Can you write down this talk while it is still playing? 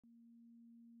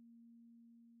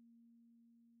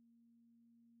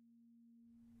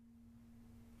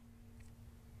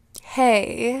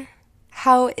Hey,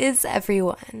 how is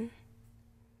everyone?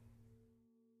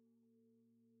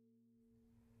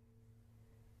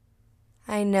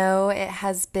 I know it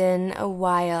has been a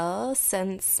while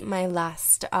since my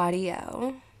last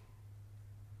audio,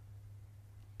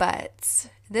 but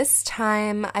this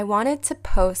time I wanted to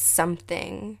post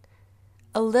something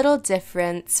a little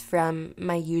different from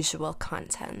my usual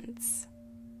contents.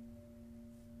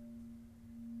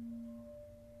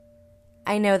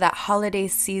 I know that holiday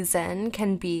season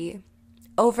can be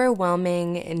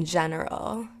overwhelming in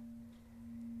general,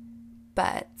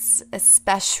 but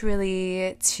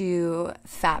especially to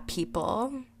fat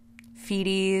people,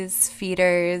 feedees,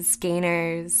 feeders,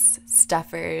 gainers,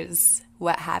 stuffers,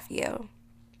 what have you.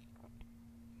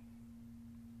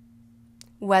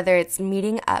 Whether it's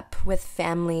meeting up with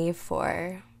family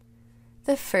for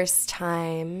the first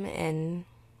time in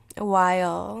a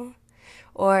while,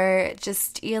 or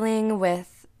just dealing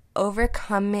with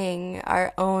overcoming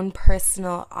our own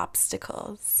personal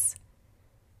obstacles.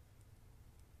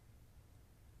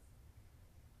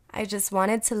 I just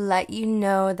wanted to let you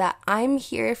know that I'm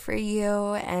here for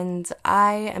you and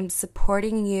I am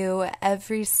supporting you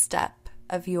every step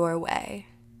of your way.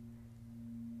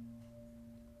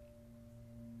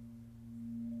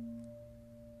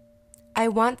 I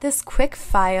want this quick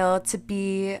file to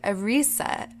be a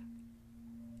reset,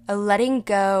 a letting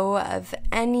go of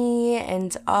any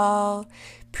and all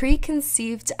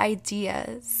preconceived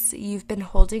ideas you've been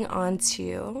holding on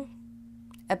to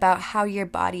about how your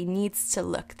body needs to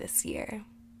look this year.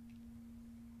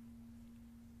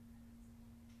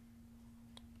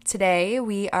 Today,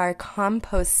 we are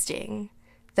composting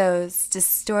those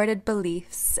distorted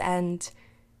beliefs and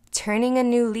turning a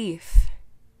new leaf.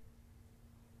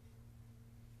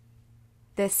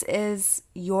 This is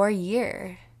your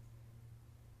year.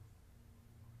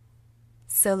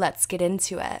 So let's get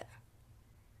into it.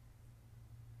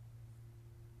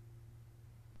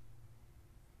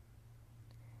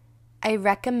 I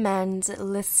recommend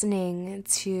listening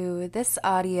to this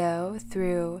audio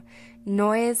through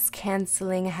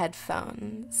noise-canceling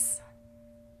headphones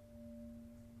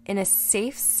in a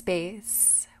safe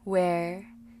space where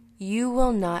you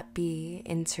will not be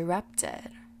interrupted.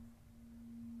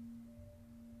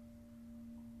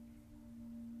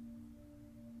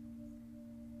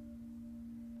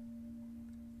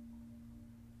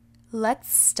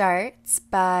 Let's start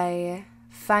by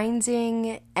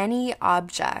finding any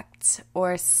object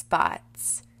or spot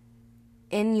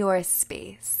in your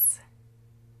space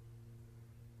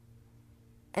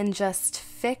and just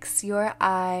fix your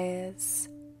eyes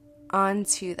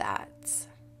onto that,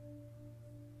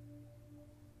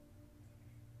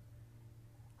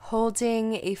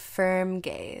 holding a firm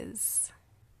gaze.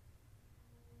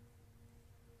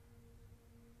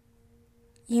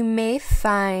 You may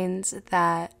find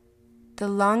that the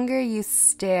longer you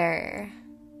stare,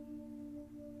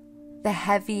 the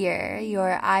heavier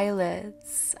your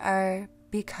eyelids are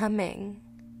becoming.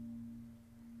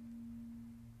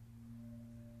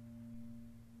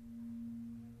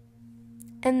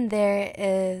 And there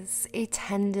is a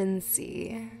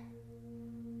tendency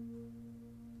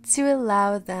to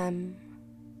allow them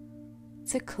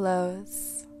to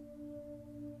close.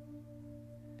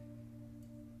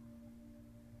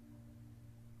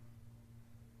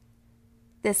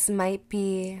 This might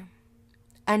be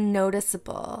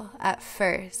unnoticeable at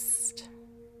first,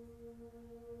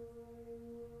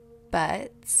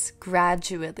 but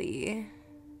gradually,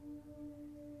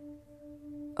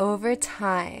 over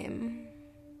time,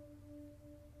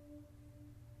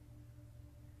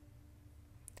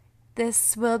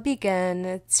 this will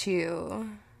begin to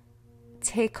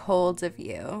take hold of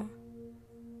you.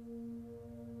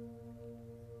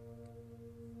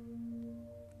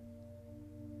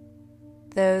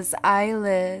 Those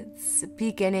eyelids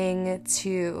beginning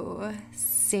to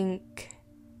sink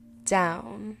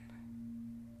down,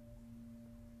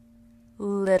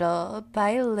 little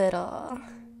by little,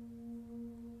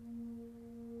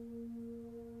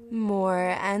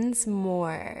 more and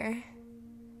more,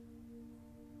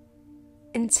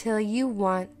 until you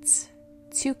want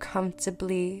to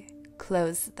comfortably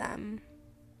close them.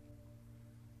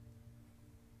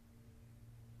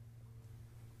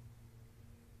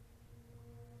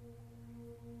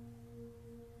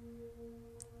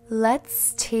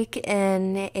 Let's take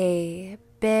in a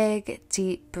big,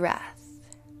 deep breath,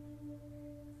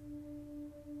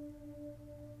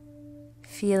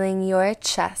 feeling your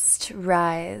chest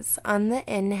rise on the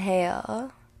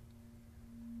inhale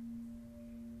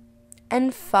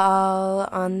and fall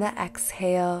on the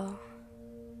exhale.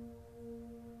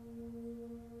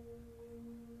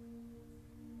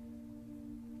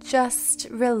 just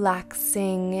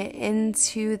relaxing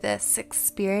into this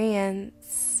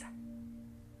experience.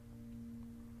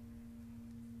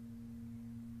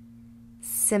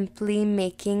 Simply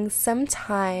making some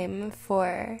time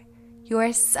for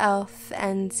yourself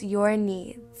and your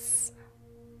needs.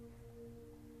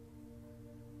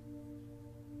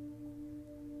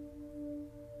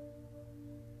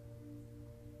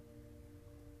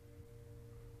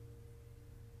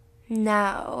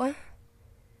 Now,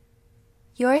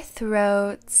 your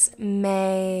throat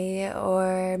may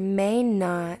or may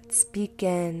not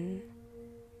begin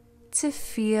to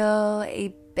feel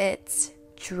a bit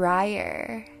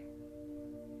drier.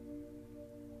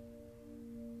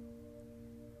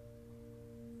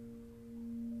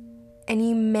 And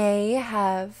you may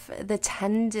have the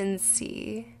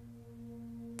tendency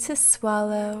to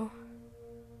swallow.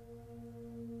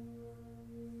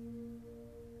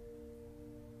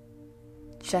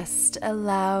 Just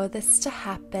allow this to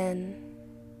happen.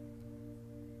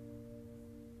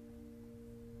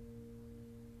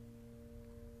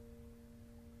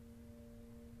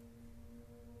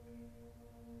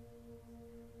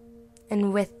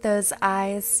 And with those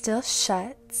eyes still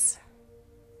shut,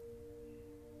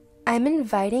 I'm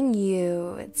inviting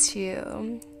you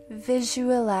to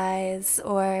visualize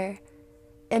or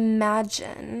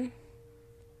imagine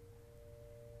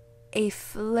a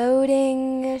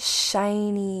floating,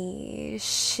 shiny,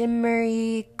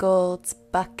 shimmery gold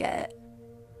bucket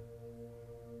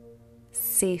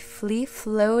safely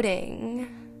floating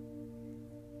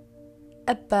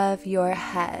above your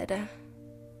head.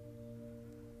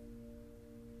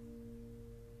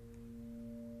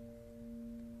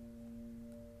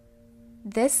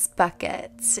 This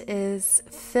bucket is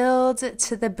filled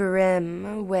to the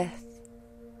brim with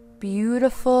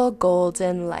beautiful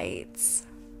golden lights.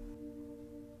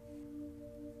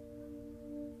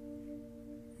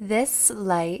 This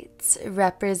light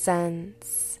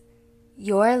represents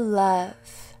your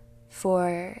love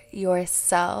for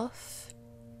yourself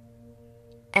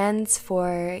and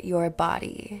for your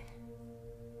body.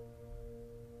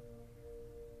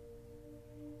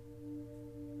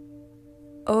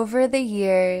 Over the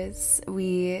years,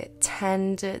 we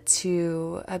tend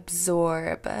to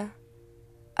absorb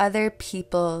other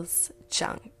people's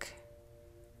junk.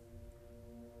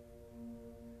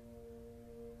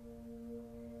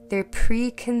 Their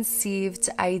preconceived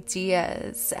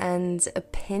ideas and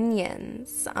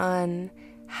opinions on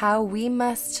how we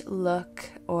must look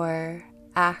or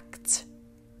act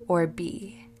or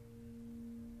be.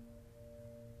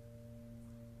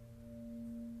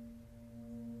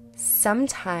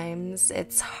 Sometimes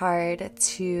it's hard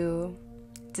to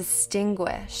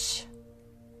distinguish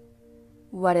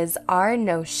what is our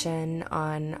notion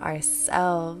on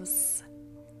ourselves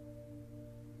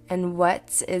and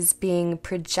what is being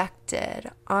projected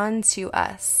onto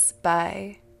us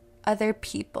by other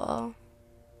people.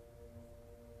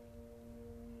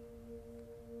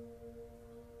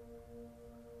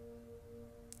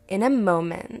 In a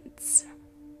moment,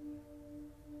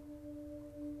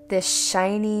 this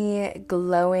shiny,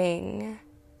 glowing,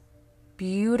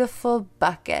 beautiful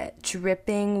bucket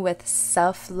dripping with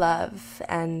self-love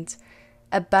and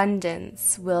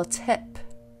abundance will tip,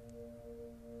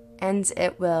 and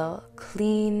it will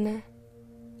clean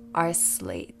our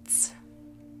slate,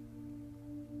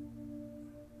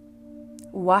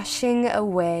 washing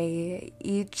away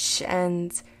each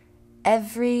and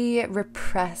every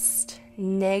repressed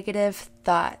negative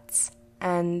thought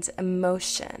and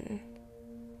emotion,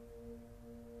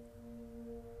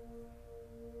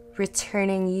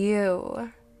 returning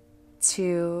you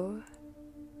to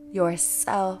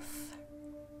yourself,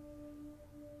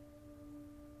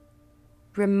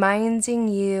 reminding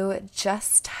you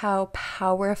just how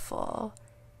powerful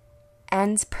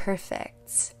and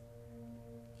perfect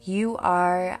you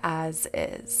are as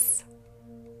is.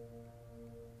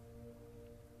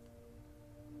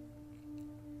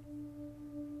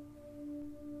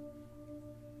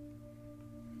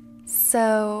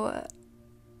 So,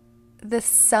 the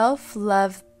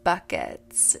self-love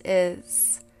bucket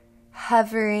is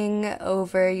hovering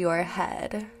over your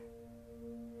head,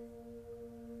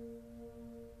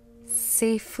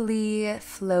 safely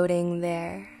floating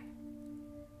there.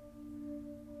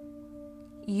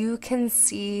 You can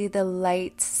see the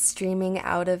light streaming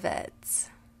out of it,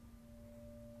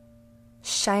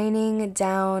 shining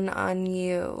down on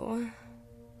you,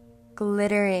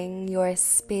 glittering your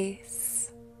space.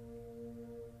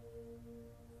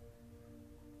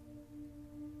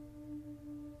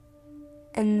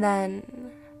 And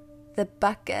then the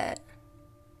bucket,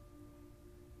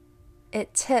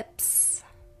 it tips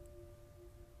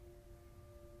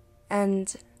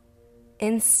and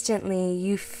instantly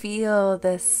you feel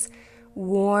this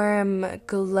warm,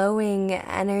 glowing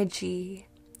energy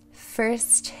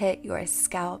first hit your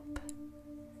scalp.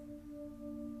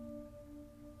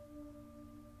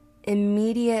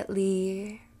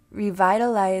 Immediately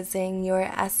revitalizing your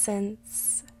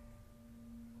essence.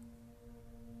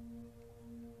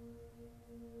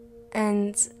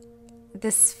 And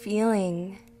this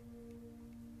feeling,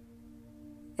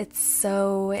 it's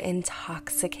so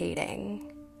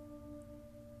intoxicating.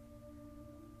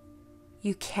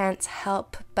 You can't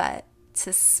help but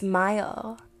to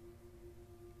smile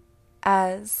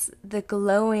as the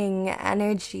glowing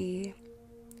energy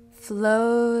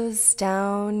flows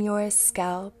down your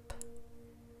scalp,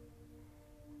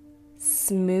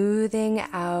 smoothing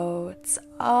out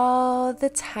all the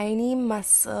tiny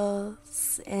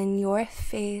muscles in your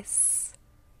face,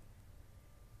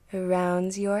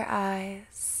 around your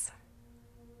eyes.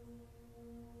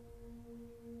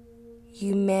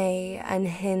 You may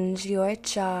unhinge your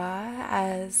jaw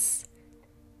as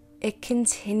it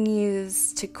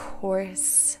continues to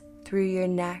course through your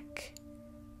neck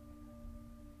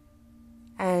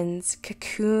and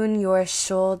cocoon your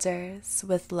shoulders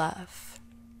with love.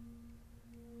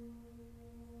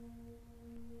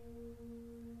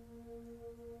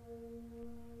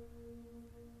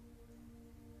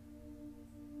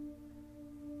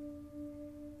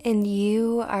 And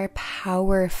you are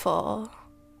powerful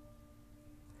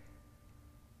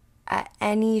at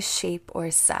any shape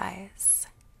or size.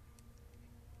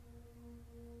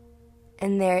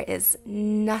 And there is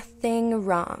nothing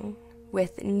wrong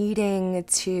with needing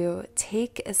to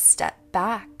take a step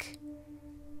back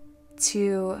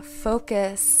to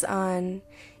focus on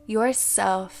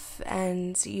yourself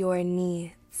and your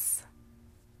needs.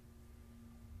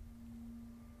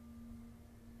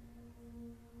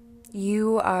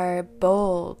 You are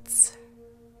bold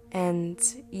and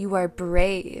you are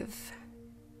brave,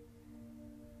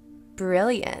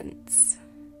 brilliant,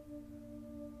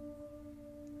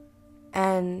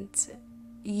 and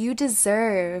you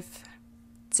deserve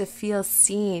to feel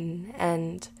seen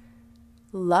and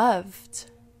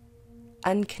loved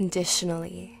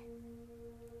unconditionally.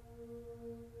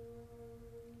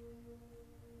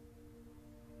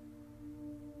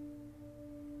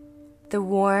 The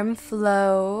warm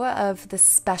flow of the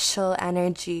special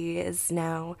energy is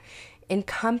now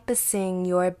encompassing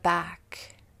your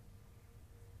back,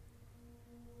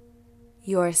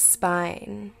 your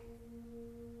spine,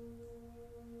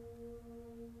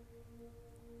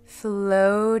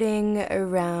 floating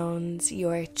around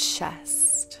your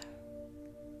chest,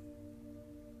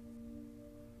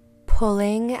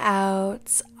 pulling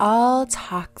out all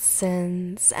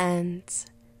toxins and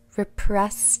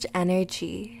repressed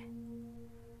energy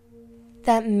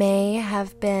that may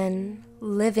have been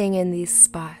living in these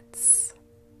spots,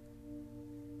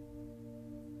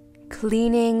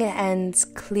 cleaning and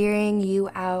clearing you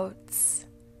out.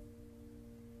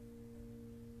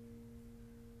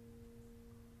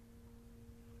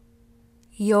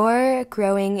 You're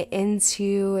growing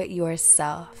into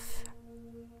yourself,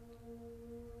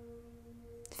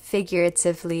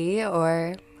 figuratively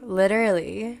or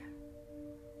literally.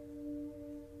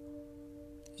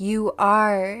 You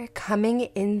are coming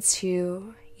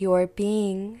into your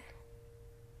being,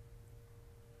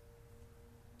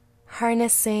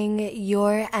 harnessing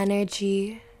your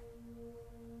energy,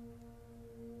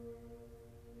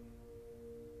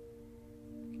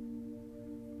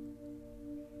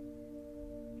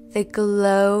 the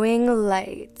glowing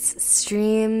light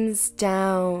streams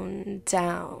down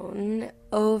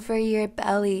over your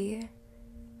belly,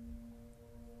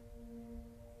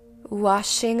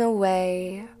 washing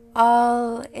away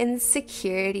all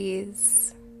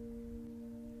insecurities,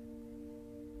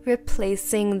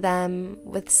 replacing them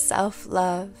with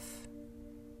self-love.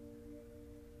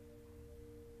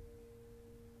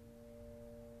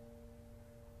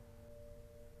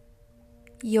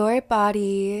 Your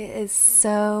body is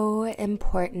so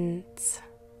important.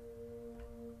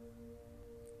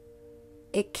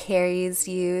 It carries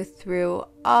you through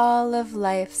all of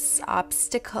life's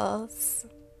obstacles,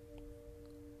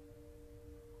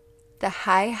 the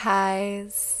high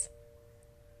highs,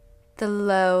 the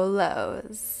low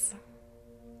lows.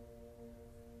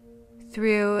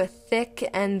 Through thick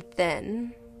and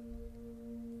thin,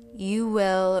 you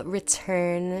will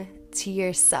return to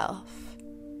yourself.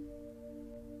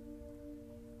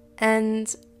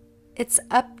 And it's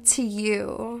up to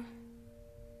you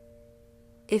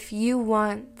if you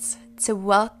want to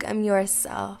welcome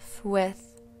yourself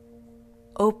with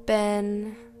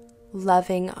open,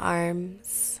 loving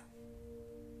arms.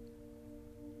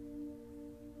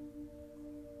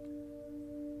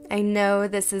 I know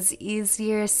this is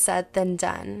easier said than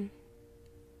done,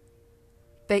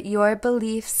 but your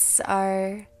beliefs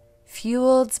are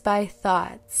fueled by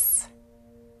thoughts,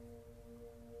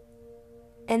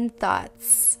 and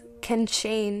thoughts can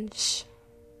change.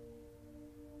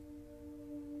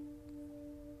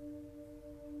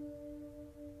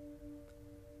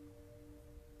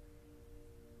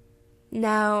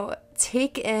 Now,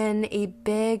 take in a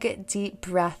big, deep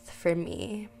breath for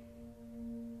me.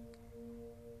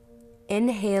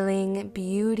 Inhaling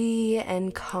beauty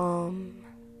and calm.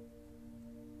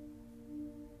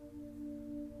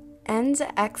 And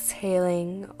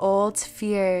exhaling old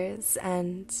fears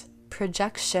and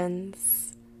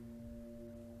projections.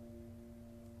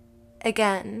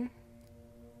 Again,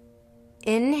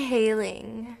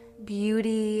 inhaling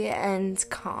beauty and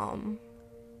calm.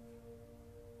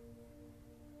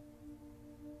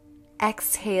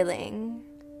 Exhaling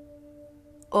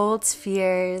old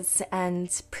fears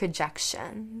and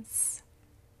projections.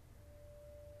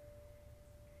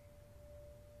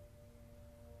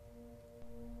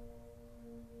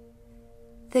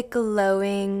 The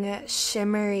glowing,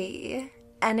 shimmery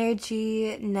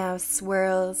energy now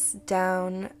swirls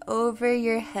down over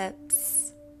your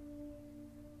hips,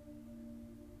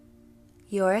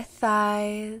 your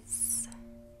thighs,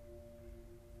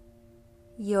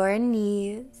 your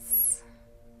knees,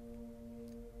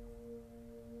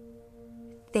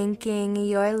 thanking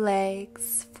your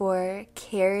legs for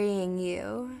carrying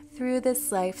you through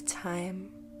this lifetime.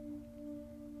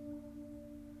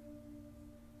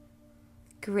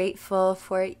 Grateful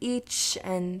for each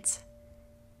and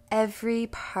every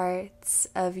part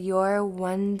of your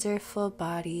wonderful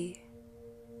body,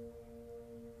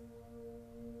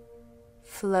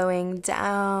 flowing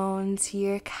down to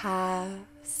your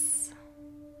calves,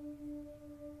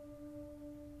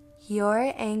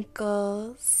 your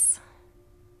ankles,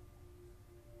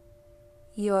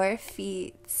 your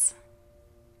feet,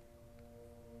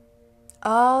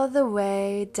 all the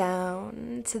way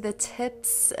down to the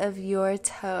tips of your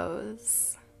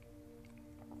toes.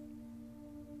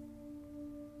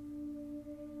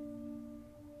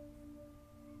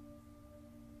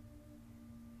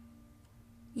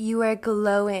 You are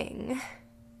glowing,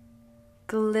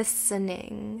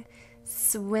 glistening,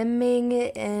 swimming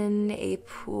in a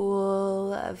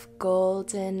pool of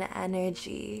golden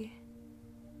energy.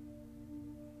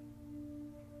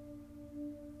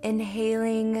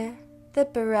 Inhaling the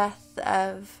breath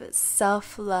of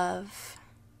self-love.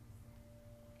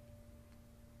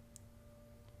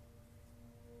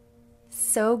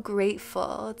 So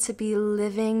grateful to be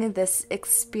living this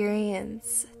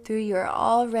experience through your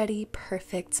already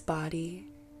perfect body.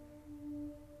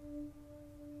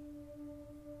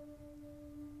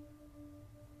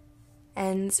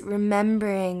 And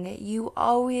remembering you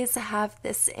always have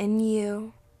this in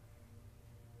you.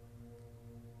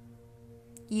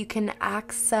 You can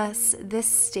access this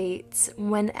state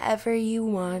whenever you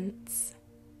want.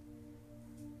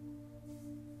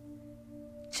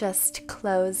 Just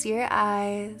close your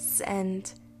eyes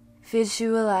and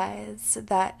visualize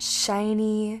that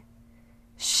shiny,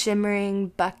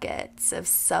 shimmering bucket of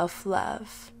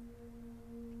self-love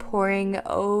pouring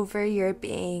over your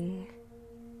being.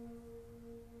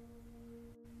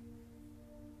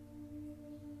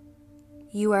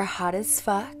 You are hot as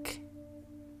fuck.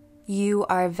 You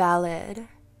are valid,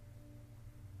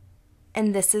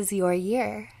 and this is your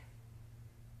year.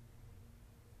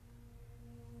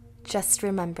 Just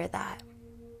remember that.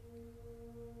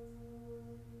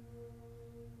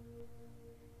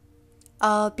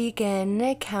 I'll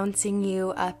begin counting you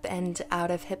up and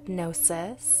out of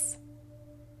hypnosis,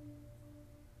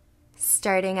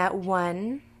 starting at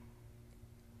 1,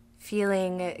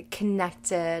 feeling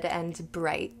connected and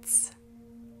bright.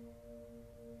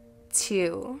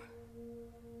 2,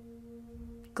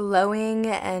 glowing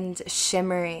and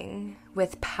shimmering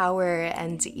with power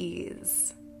and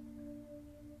ease.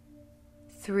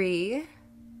 3,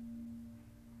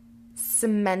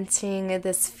 cementing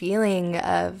this feeling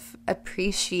of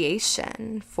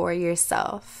appreciation for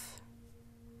yourself.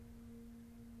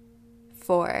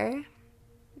 4,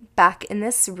 back in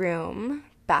this room,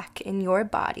 back in your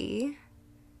body.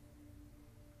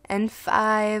 And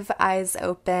 5, eyes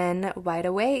open, wide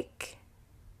awake.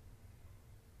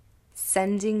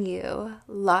 Sending you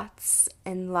lots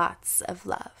and lots of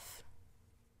love.